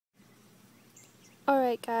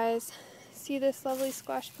Alright guys, see this lovely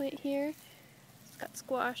squash plant here? It's got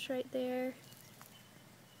squash right there.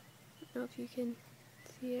 I don't know if you can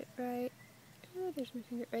see it right. Oh, there's my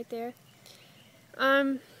finger right there.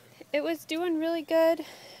 It was doing really good,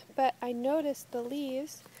 but I noticed the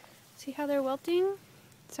leaves. See how they're wilting?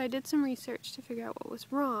 So I did some research to figure out what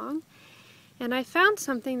was wrong. And I found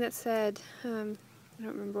something that said, I don't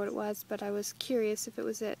remember what it was, but I was curious if it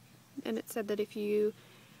was it. And it said that if you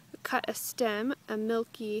cut a stem, a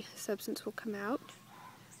milky substance will come out.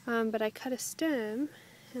 But I cut a stem,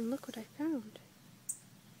 and look what I found.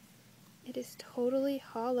 It is totally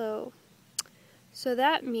hollow. So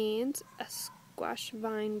that means a squash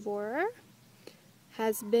vine borer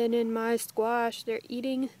has been in my squash. They're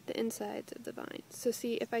eating the insides of the vine. So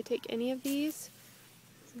see, if I take any of these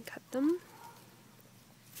and cut them,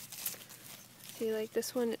 see, like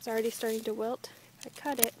this one, it's already starting to wilt. If I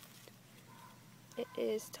cut it, it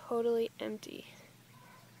is totally empty.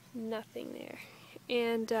 Nothing there.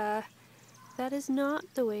 And that is not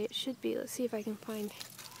the way it should be. Let's see if I can find...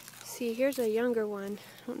 See, here's a younger one.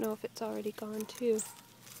 I don't know if it's already gone too.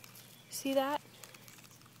 See that?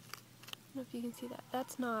 I don't know if you can see that.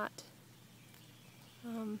 That's not...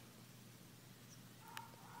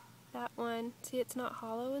 that one. See, it's not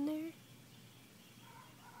hollow in there?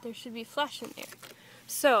 There should be flesh in there.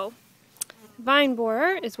 So, vine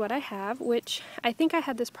borer is what I have, which I think I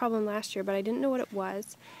had this problem last year, but I didn't know what it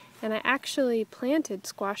was. And I actually planted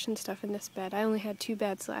squash and stuff in this bed. I only had 2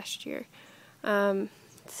 beds last year.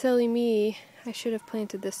 Silly me, I should have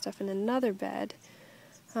planted this stuff in another bed.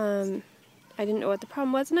 I didn't know what the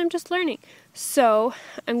problem was, and I'm just learning. So,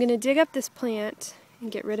 I'm going to dig up this plant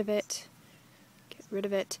and get rid of it.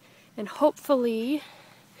 And hopefully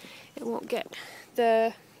it won't get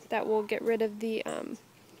that will get rid of the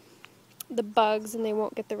bugs, and they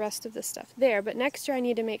won't get the rest of the stuff there. But next year I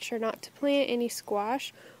need to make sure not to plant any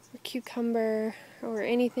squash or cucumber or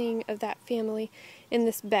anything of that family in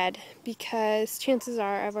this bed, because chances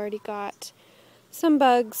are I've already got some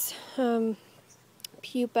bugs,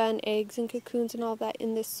 pupa and eggs and cocoons and all that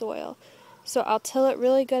in this soil. So I'll till it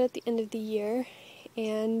really good at the end of the year,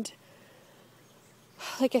 and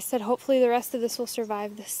like I said, hopefully the rest of this will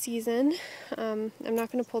survive this season. I'm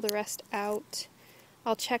not going to pull the rest out.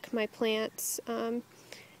 I'll check my plants,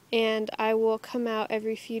 and I will come out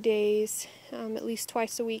every few days, at least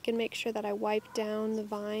twice a week, and make sure that I wipe down the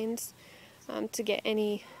vines to get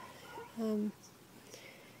any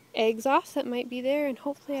eggs off that might be there, and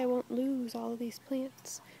hopefully I won't lose all of these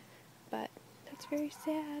plants. But that's very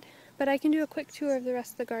sad. But I can do a quick tour of the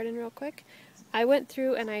rest of the garden real quick. I went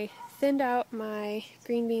through and I thinned out my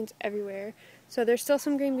green beans everywhere. So there's still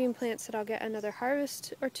some green bean plants that I'll get another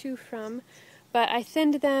harvest or 2 from. But I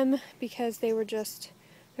thinned them because there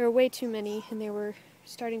were way too many, and they were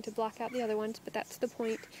starting to block out the other ones, but that's the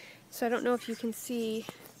point. So I don't know if you can see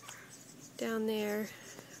down there,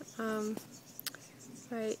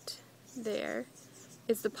 right there,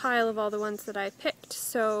 is the pile of all the ones that I picked.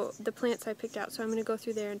 So the plants I picked out. So I'm going to go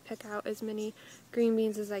through there and pick out as many green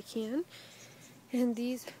beans as I can. And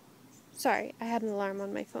these, sorry, I had an alarm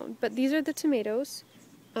on my phone, but these are the tomatoes.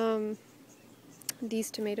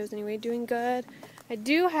 These tomatoes anyway, doing good. I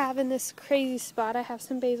do have in this crazy spot, I have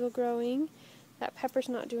some basil growing. That pepper's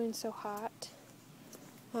not doing so hot.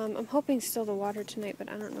 I'm hoping still to water tonight, but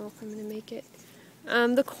I don't know if I'm going to make it.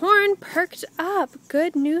 The corn perked up.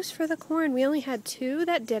 Good news for the corn. We only had 2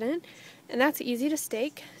 that didn't, and that's easy to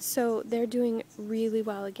stake, so they're doing really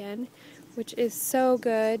well again, which is so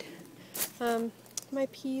good. My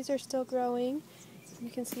peas are still growing.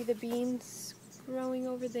 You can see the beans growing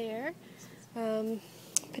over there.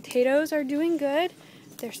 Potatoes are doing good.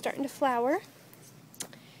 They're starting to flower.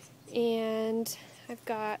 And I've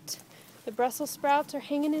got the Brussels sprouts are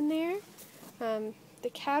hanging in there. The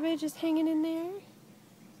cabbage is hanging in there.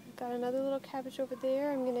 I've got another little cabbage over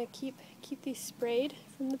there. I'm gonna keep these sprayed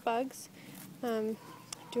from the bugs.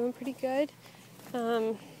 Doing pretty good.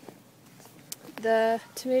 The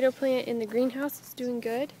tomato plant in the greenhouse is doing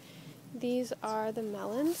good. These are the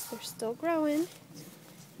melons. They're still growing.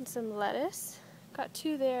 And some lettuce. Got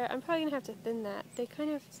 2 there. I'm probably going to have to thin that. They kind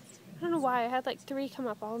of, I don't know why, I had like 3 come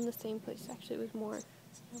up all in the same place. Actually, it was more.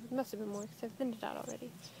 It must have been more because I've thinned it out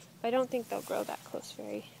already. But I don't think they'll grow that close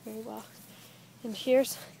very well. And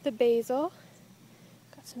here's the basil.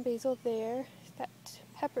 Got some basil there. That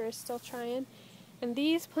pepper is still trying. And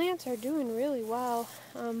these plants are doing really well.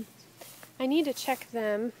 I need to check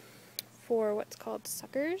them for what's called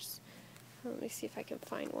suckers. Let me see if I can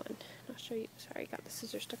find one. I'll show you. Sorry, I got the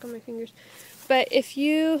scissors stuck on my fingers. But if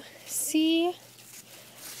you see,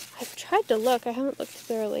 I've tried to look. I haven't looked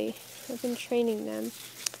thoroughly. I've been training them.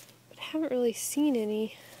 But haven't really seen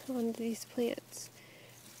any on these plants.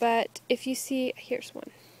 But if you see, here's one.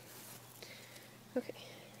 Okay.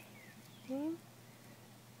 It's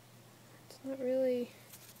not really,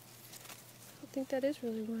 I don't think that is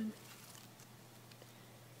really one.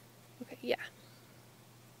 Okay, yeah.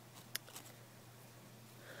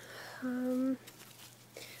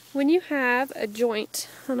 When you have a joint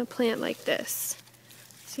on a plant like this,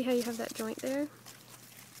 see how you have that joint there?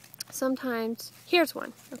 Sometimes, here's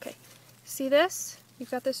one. Okay, see this?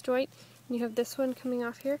 You've got this joint, and you have this one coming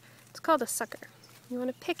off here. It's called a sucker. You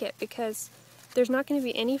want to pick it because there's not going to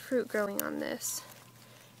be any fruit growing on this,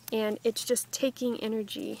 and it's just taking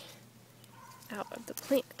energy out of the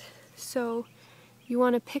plant. So you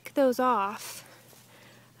want to pick those off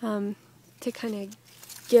to kind of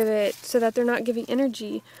give it, so that they're not giving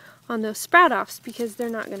energy on those sprout offs because they're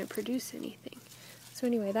not going to produce anything. So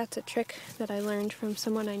anyway, that's a trick that I learned from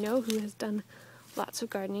someone I know who has done lots of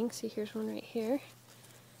gardening. See, here's one right here.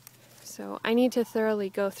 So I need to thoroughly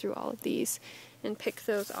go through all of these and pick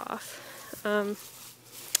those off. And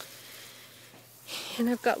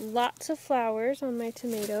I've got lots of flowers on my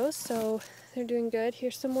tomatoes, so they're doing good.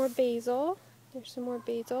 Here's some more basil. There's some more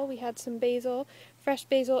basil. We had some basil, fresh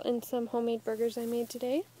basil, in some homemade burgers I made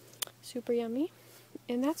today. Super yummy.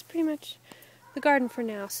 And that's pretty much the garden for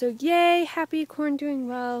now. So yay, happy corn doing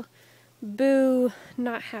well. Boo,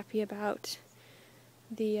 not happy about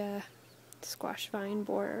the squash vine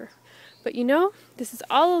borer. But you know, this is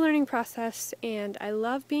all a learning process, and I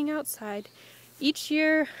love being outside. Each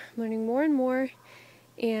year, I'm learning more and more,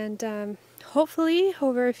 and hopefully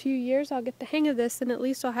over a few years I'll get the hang of this, and at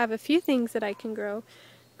least I'll have a few things that I can grow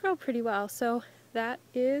pretty well. So that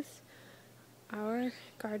is our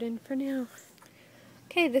garden for now.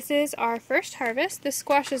 Okay, this is our first harvest. This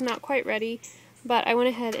squash is not quite ready, but I went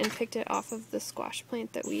ahead and picked it off of the squash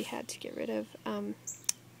plant that we had to get rid of.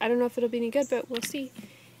 I don't know if it'll be any good, but we'll see.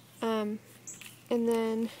 And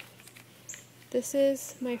then this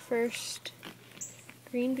is my first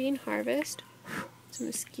green bean harvest. It's a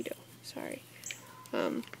mosquito, sorry.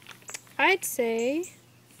 I'd say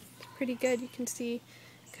it's pretty good. You can see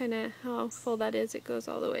kind of how full that is. It goes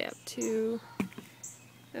all the way up to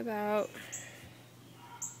about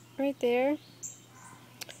right there.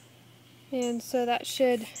 And so that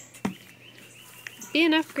should be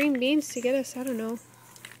enough green beans to get us, I don't know,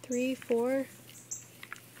 3-4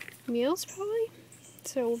 meals probably.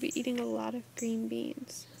 So we'll be eating a lot of green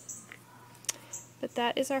beans. But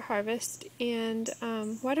that is our harvest, and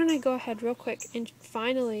why don't I go ahead real quick and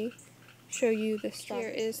finally show you the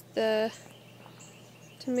strawberry. Here is the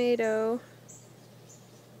tomato.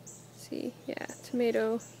 See, yeah,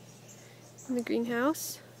 tomato in the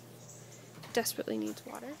greenhouse. Desperately needs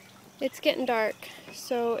water. It's getting dark,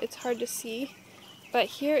 so it's hard to see, but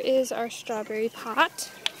here is our strawberry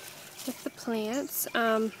pot with the plants.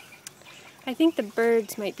 I think the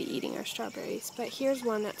birds might be eating our strawberries, but here's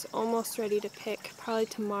one that's almost ready to pick. Probably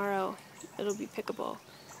tomorrow it'll be pickable.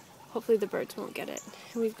 Hopefully the birds won't get it.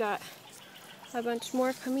 And we've got a bunch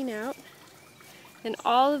more coming out, and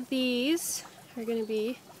all of these are going to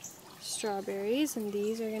be strawberries, and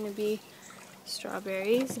these are going to be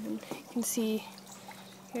strawberries, and you can see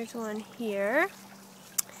here's one here,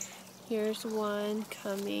 here's one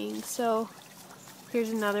coming, so here's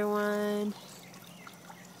another one.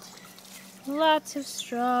 Lots of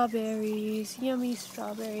strawberries, yummy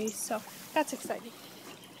strawberries, so that's exciting.